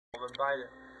everybody.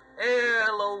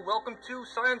 Hello, welcome to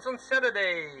Science on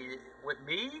Saturday with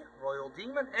me, Royal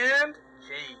Demon, and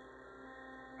Jay.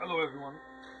 Hello everyone.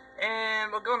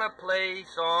 And we're gonna play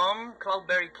some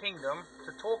Cloudberry Kingdom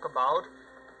to talk about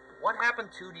what happened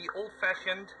to the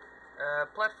old-fashioned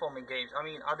platforming games. I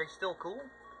mean, are they still cool?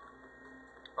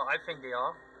 Oh, I think they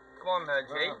are. Come on,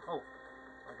 Jay. I can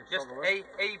Just stop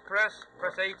it. press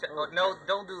A to... Oh, no,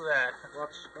 don't do that.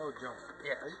 What's... Oh, jump.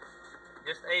 Yes. A?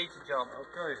 Just A to jump.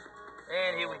 Okay.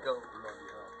 And here we go. Bloody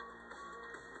hell.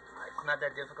 It's not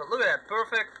that difficult. Look at that.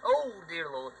 Perfect. Oh, dear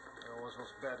Lord. I always was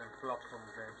bad in platform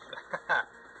games.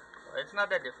 Well, it's not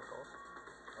that difficult.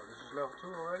 Oh, this is level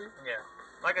 2 already? Yeah.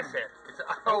 Like I said, it's...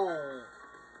 Oh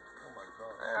my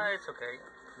god. It's okay.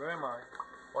 Where am I?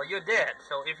 Well, you're dead.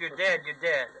 So if you're dead, you're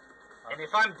dead. And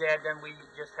if I'm dead, then we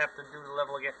just have to do the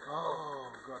level again.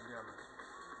 Oh, god damn it.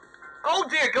 Oh,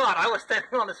 dear God, I was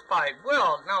standing on the spike.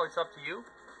 Well, now it's up to you.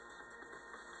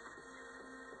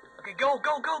 Okay, go,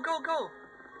 go, go, go, go.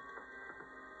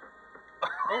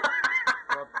 Oh,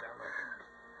 god damn it.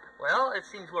 Well, it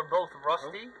seems we're both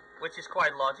rusty, which is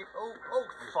quite logic. Oh,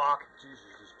 fuck. Jesus,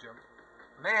 this jump.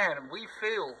 Man, we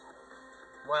fail.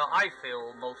 Well, I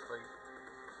fail mostly.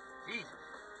 Jesus.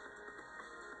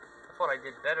 I thought I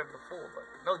did better before, but...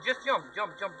 No, just jump,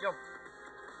 jump, jump, jump.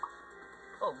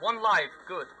 Oh, 1 life,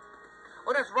 good.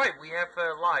 Oh, that's right, we have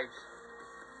lives.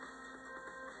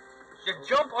 Just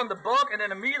jump on the bug and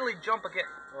then immediately jump again.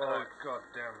 Oh, god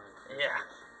damn it.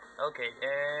 Yeah. Okay,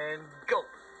 and go.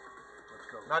 Let's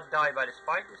go. Not die by the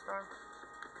spike this time.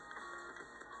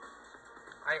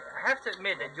 I have to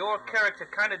admit that your character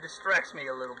kind of distracts me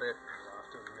a little bit. I have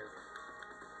to admit.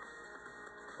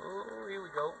 Oh, here we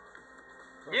go.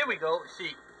 Here we go.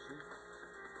 See.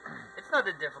 It's not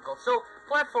that difficult. So,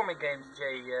 platforming games,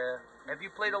 Jay. Have you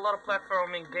played a lot of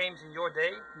platforming games in your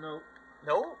day? No.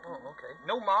 No? Oh, okay.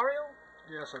 No Mario?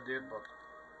 Yes, I did, but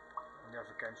I never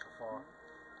came so far.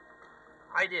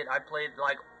 I did. I played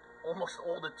like almost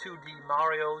all the 2D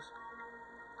Marios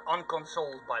on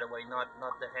consoles, by the way, not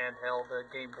the handheld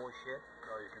Game Boy shit.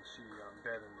 Oh, you can see I'm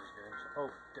bad in this game. So,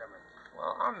 oh, damn it.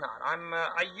 Well, I'm not.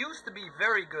 I used to be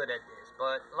very good at this,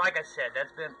 but like I said,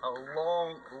 that's been a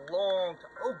long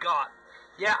oh god.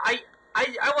 Yeah, I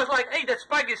was like, hey, that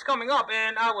spike is coming up,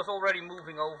 and I was already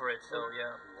moving over it, so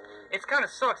yeah. It kind of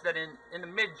sucks that in the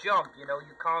mid-jump, you know,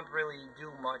 you can't really do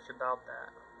much about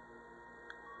that.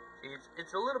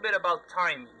 It's a little bit about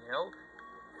timing, you know.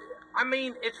 I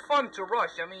mean, it's fun to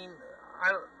rush. I mean,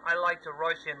 I like to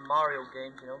rush in Mario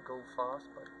games, you know, go fast,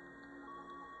 but...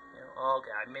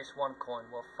 Okay, I missed 1 coin.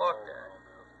 Well, fuck that.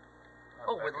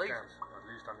 No. With lasers. At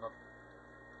least I'm not...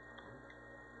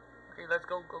 Okay, let's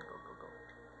go, go, go, go, go.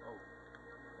 Oh.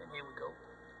 And here we go.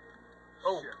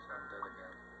 Oh. Shit, I'm dead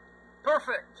again.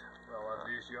 Perfect! Well, at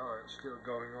least you are still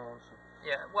going on, so...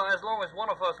 Yeah, well, as long as one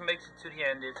of us makes it to the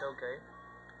end, it's okay.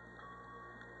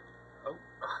 Oh.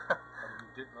 I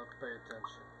did not pay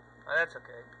attention. Oh, that's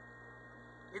okay.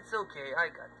 It's okay, I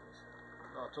got this.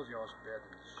 Oh, I told you I was bad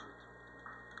in this shit.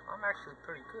 I'm actually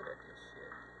pretty good at this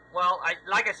shit. Well,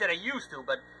 like I said, I used to,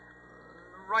 but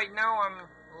right now I'm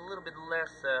a little bit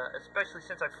less, especially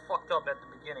since I fucked up at the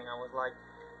beginning. I was like,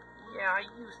 yeah, I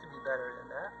used to be better than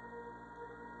that.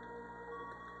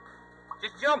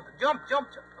 Just jump, jump,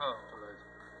 jump, jump. Oh. Too late.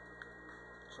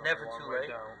 So Never too late.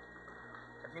 Down.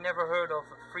 Have you never heard of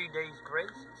 3 days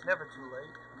grace? It's never too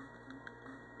late.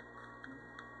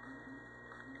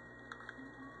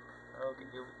 Okay,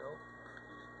 here we go.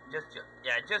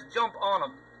 Just jump on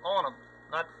him,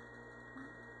 not.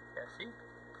 Yeah, see?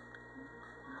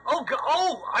 Oh,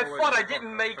 I thought I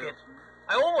didn't make it.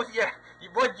 I almost, yeah.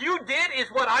 What you did is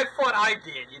what I thought I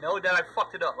did. You know that I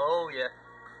fucked it up. Oh yeah.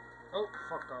 Oh,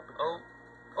 fucked up again.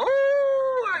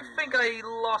 Oh, I think I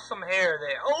lost some hair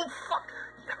there. Oh fuck.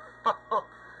 You're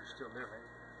still living.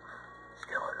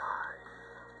 Still alive.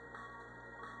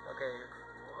 Okay.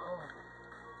 Whoa.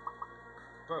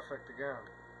 Perfect again.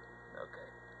 Okay.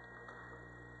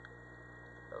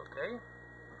 Okay.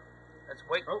 Let's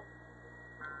wait. Oh.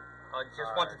 I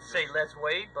just wanted to say let's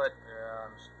wait, but... Yeah,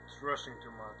 I'm rushing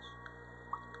too much.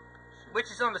 Shit.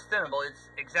 Which is understandable. It's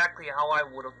exactly how I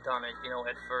would have done it, you know,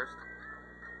 at first.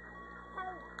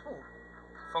 Oh.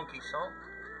 Funky song.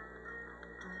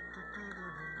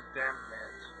 Damn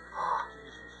it.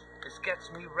 Jesus. This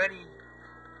gets me ready.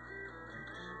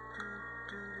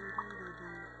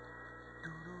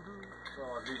 So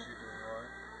at least you're doing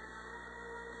alright.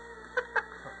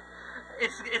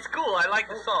 It's cool. I like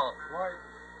the song. Why?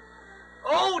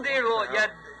 Oh dear Lord! Yeah,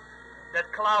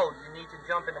 that cloud. You need to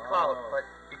jump in the cloud, but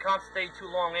you can't stay too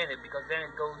long in it because then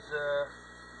it goes.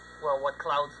 Well, what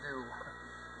clouds do,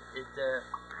 it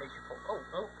makes you fall.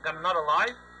 Oh, got another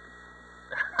life.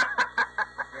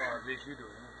 Well, at least you do.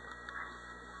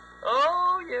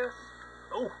 Oh yes.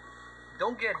 Oh,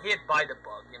 don't get hit by the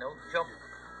bug. You know, jump.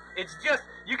 It's just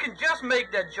you can just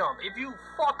make that jump if you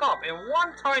fuck up in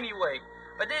one tiny way.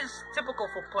 But this is typical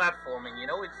for platforming. You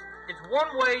know, it's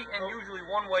one way and usually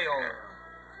one way only. Okay,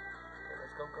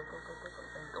 let's go, go, go, go, go, go,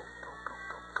 and go, go, go,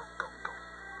 go, go, go, go.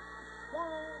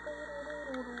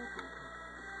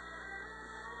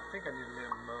 I think I need a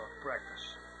little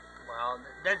practice. Well,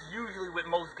 that's usually with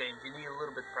most games. You need a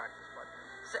little bit of practice. But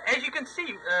so, as you can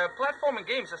see, platforming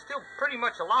games are still pretty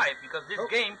much alive because this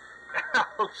game.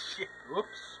 Oh shit!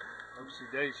 Whoops!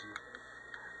 Oopsie daisy.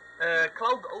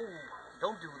 Oh,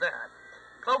 don't do that.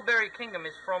 Cloudberry Kingdom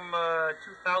is from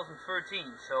 2013,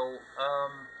 so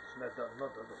It's not that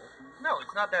old. no,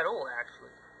 it's not that old actually.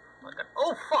 My God.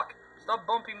 Oh fuck! Stop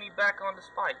bumping me back on the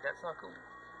spike. That's not cool.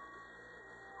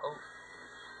 Oh.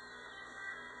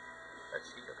 Let's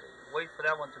see. Okay, wait for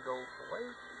that one to go away.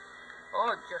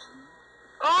 Oh, just.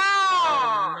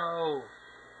 Oh! No!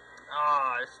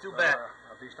 Ah, it's too bad.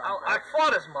 At least I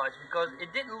thought as much because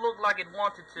it didn't look like it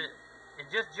wanted to. It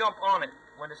just jumped on it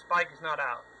when the spike is not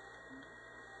out.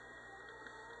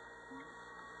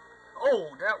 Oh,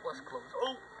 that was close.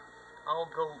 Oh, I'll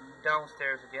go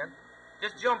downstairs again.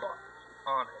 Just jump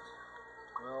on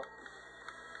it. Well.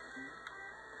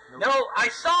 No, I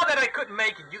saw that I couldn't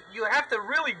make it. You have to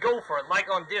really go for it, like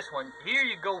on this one. Here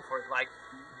you go for it, like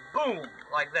boom,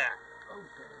 like that. Oh,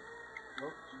 damn.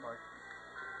 Oh, spike.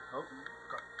 Oh,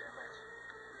 god damn it.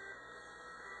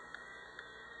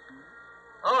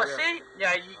 Oh, Yeah. see?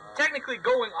 Yeah, technically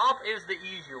going up is the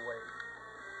easier way.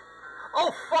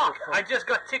 Oh, fuck! Oh, fuck. I just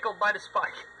got tickled by the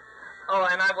spike. Oh,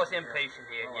 and I was impatient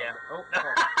here, Oh, yeah. Oh,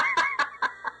 fuck.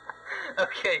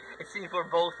 Okay, it seems we're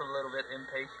both a little bit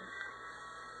impatient.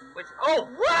 Which, oh,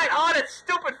 what? Oh, that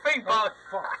stupid thing, Oh, Bob.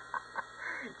 fuck.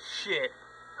 Shit.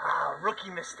 Ah, rookie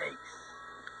mistakes.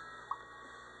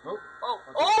 Oh,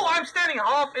 Oh, I'm standing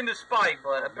half in the spike,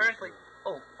 but apparently...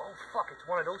 Oh, fuck, it's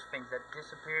one of those things that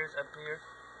disappears, appears.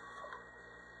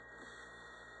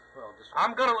 well, this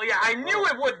I'm gonna... Yeah, I knew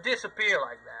it would disappear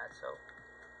like that, so...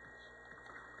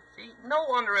 See, no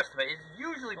underestimate. It's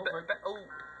usually... Oh.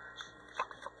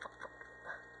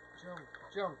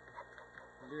 Jump.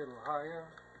 A little higher.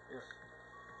 Yes.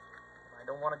 I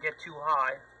don't want to get too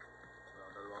high. Well,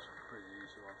 that was a pretty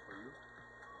easy one for you.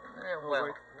 Eh, Oh, well...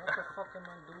 wait. What the fuck am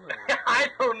I doing? I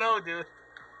don't know, dude.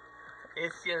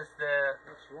 It's just,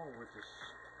 What's wrong with this?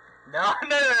 No.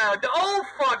 Oh,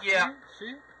 fuck, yeah.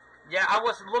 See? Yeah, I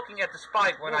was looking at the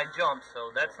spike when I jumped,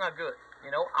 so that's not good.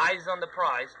 You know, eyes on the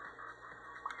prize.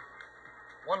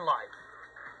 One life.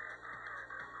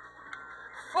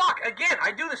 Fuck, again,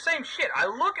 I do the same shit. I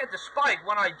look at the spike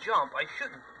when I jump. I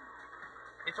shouldn't.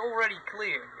 It's already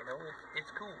clear, you know.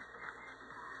 It's cool.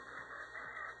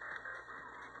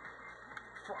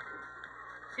 Fuck.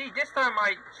 See, this time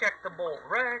I checked the ball.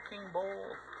 Wrecking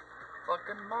ball.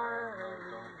 Fucking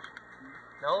mileage.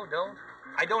 No, don't.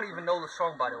 I don't even know the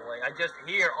song, by the way. I just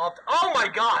hear off. Oh my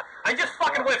god! I just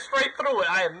fucking went straight through it.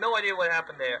 I have no idea what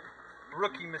happened there.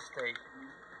 Rookie mistake.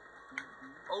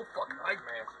 Oh fuck! Man.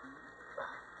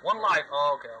 One life.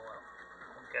 Oh, okay. Well,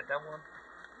 I'll get that one.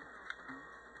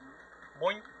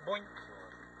 Boing, boing.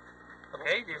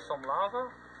 Okay, there's some lava.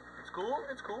 It's cool.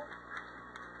 It's cool.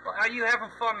 Well, are you having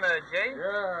fun, Jay?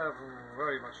 Yeah,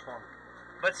 very much fun.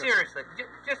 But seriously,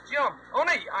 just jump. Oh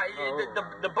no,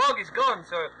 the bug is gone.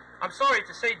 So I'm sorry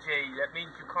to say, Jay, that means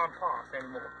you can't pass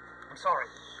anymore. I'm sorry.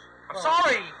 I'm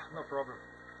sorry. No problem.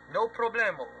 No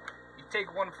problemo. You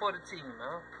take one for the team,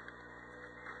 huh?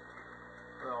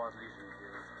 Well, at least you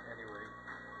did it. Anyway.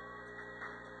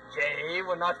 Jay,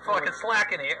 we're not fucking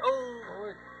slacking here. Oh.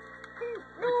 Wait.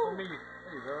 No. Wait for me.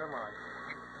 Hey, where am I?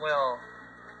 Well.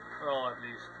 Well, at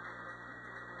least.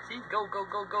 See, go. Go.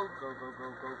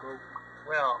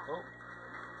 Well, Oh.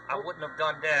 I wouldn't have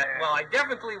done that. Well, I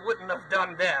definitely wouldn't have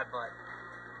done that, but,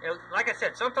 you know, like I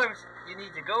said, sometimes you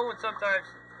need to go and sometimes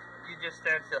you just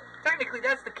stand still. Technically,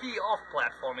 that's the key of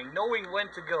platforming, knowing when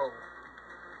to go.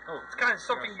 Oh. It's kind of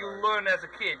something you learn as a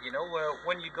kid, you know,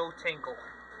 when you go tinkle.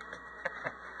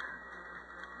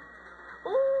 Ooh.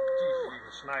 Jeez,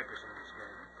 even snipers in this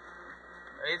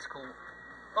game. It's cool.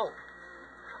 Oh,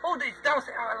 it's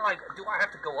downstairs. I'm like, do I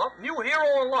have to go up? New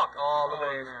hero unlocked. Oh, look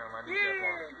at this. Damn, I need that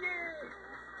one.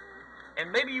 Yeah.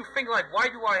 And maybe you think like, why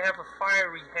do I have a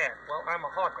fiery head? Well, I'm a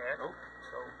hot head. Oh.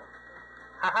 So,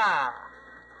 haha.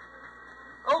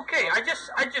 Okay, I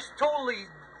just totally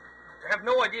have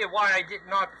no idea why I did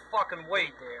not fucking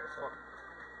wait there. So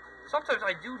sometimes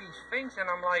I do these things and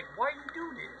I'm like, why you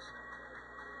do this?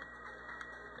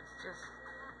 It's just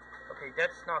okay.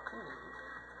 That's not cool.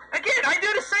 Again, I do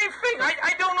the same thing.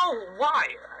 I don't know Why?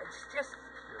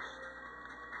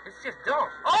 It's just dumb.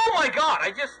 Oh my god!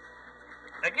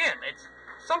 Again,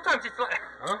 sometimes it's like.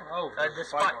 Huh? Oh, the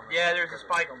spike. Yeah, there's a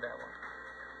spike on that one.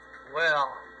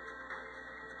 Well,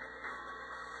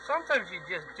 sometimes you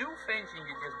just do things and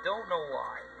you just don't know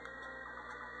why.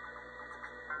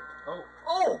 Oh.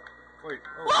 Oh! Wait.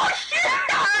 Oh shit!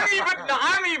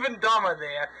 I'm even dumber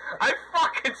there. I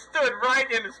fucking stood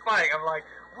right in the spike. I'm like,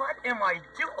 what am I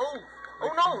doing?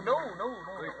 Oh no.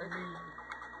 Wait for me.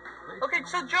 Okay,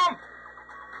 so jump.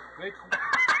 Wait for me.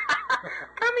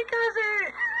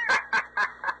 Kamikaze!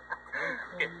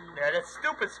 Yeah, that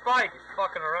stupid spike is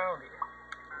fucking around here.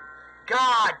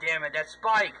 God damn it, that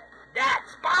spike! That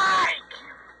spike!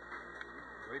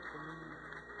 Wait for me.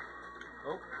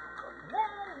 Oh.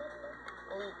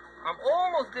 Oh, I'm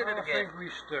almost did it again. I think we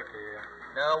stuck here.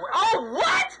 No. Oh,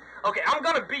 what? Okay, I'm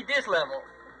gonna beat this level.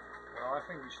 Well, I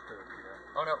think we stuck here.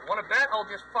 Oh no, wanna bet? I'll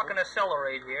just fucking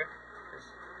accelerate here.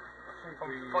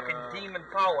 From fucking demon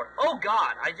power. Oh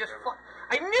god, I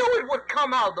knew it would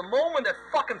come out the moment that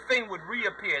fucking thing would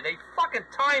reappear. They fucking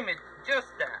time it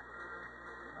just that.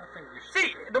 I think we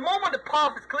see, the moment the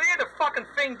path is clear, the fucking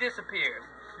thing disappears.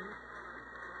 See?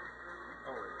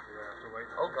 Oh wait, you have to wait.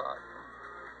 Oh god.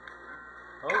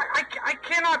 Oh. I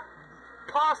cannot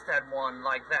pass that one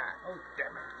like that. Oh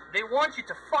damn it. They want you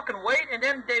to fucking wait and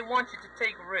then they want you to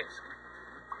take a risk.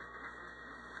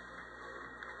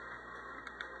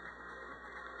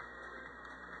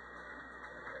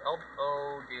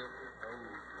 Oh dear.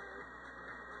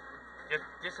 Just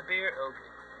disappear? Okay.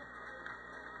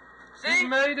 See? We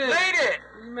made it!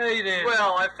 We made it!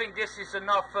 Well, I think this is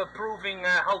enough proving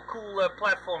how cool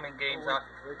platforming games are.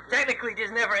 Technically, this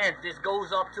never ends. This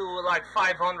goes up to like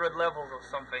 500 levels or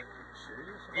something.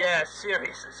 Serious? Yeah,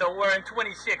 serious. So we're in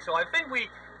 26, so I think we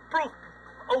proved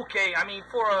okay. I mean,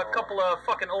 for a couple of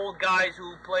fucking old guys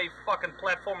who play fucking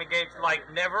platforming games like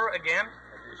never again.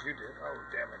 Yes, you did. Oh,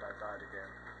 damn it, I died again.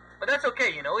 But that's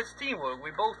okay, you know, it's teamwork.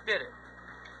 We both did it.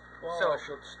 Well, so,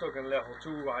 I'm stuck in level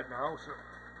 2 right now, so...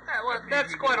 Yeah, well,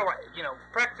 that's quite alright. You know,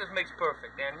 practice makes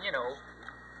perfect, and, you know,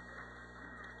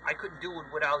 I couldn't do it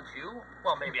without you.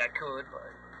 Well, maybe I could,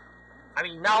 but... I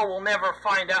mean, now we'll never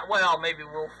find out. Well, maybe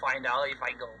we'll find out if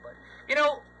I go, but... You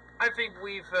know, I think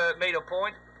we've made a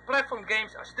point. Platform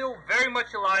games are still very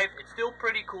much alive. It's still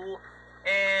pretty cool,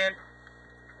 and...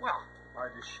 Well... Buy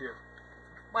this shit.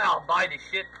 Well, buy this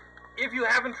shit. If you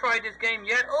haven't tried this game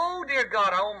yet, oh dear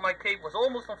God, my cape was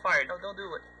almost on fire. No, don't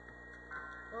do it.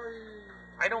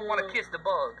 I don't want to kiss the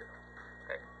bug.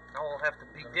 Okay, now I'll have to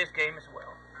beat this game as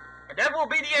well. And that will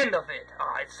be the end of it.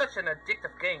 Ah, it's such an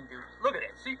addictive game, dude. Look at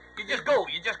it. See, you just go.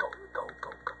 Go.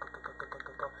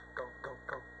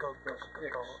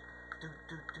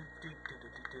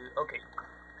 Okay.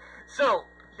 So,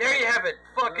 there you have it.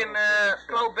 Fucking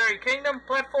Cloudberry Kingdom,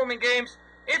 platforming games.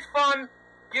 It's fun.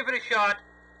 Give it a shot.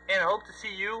 And I hope to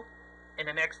see you in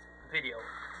the next video.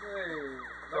 Yay.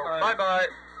 So, bye-bye.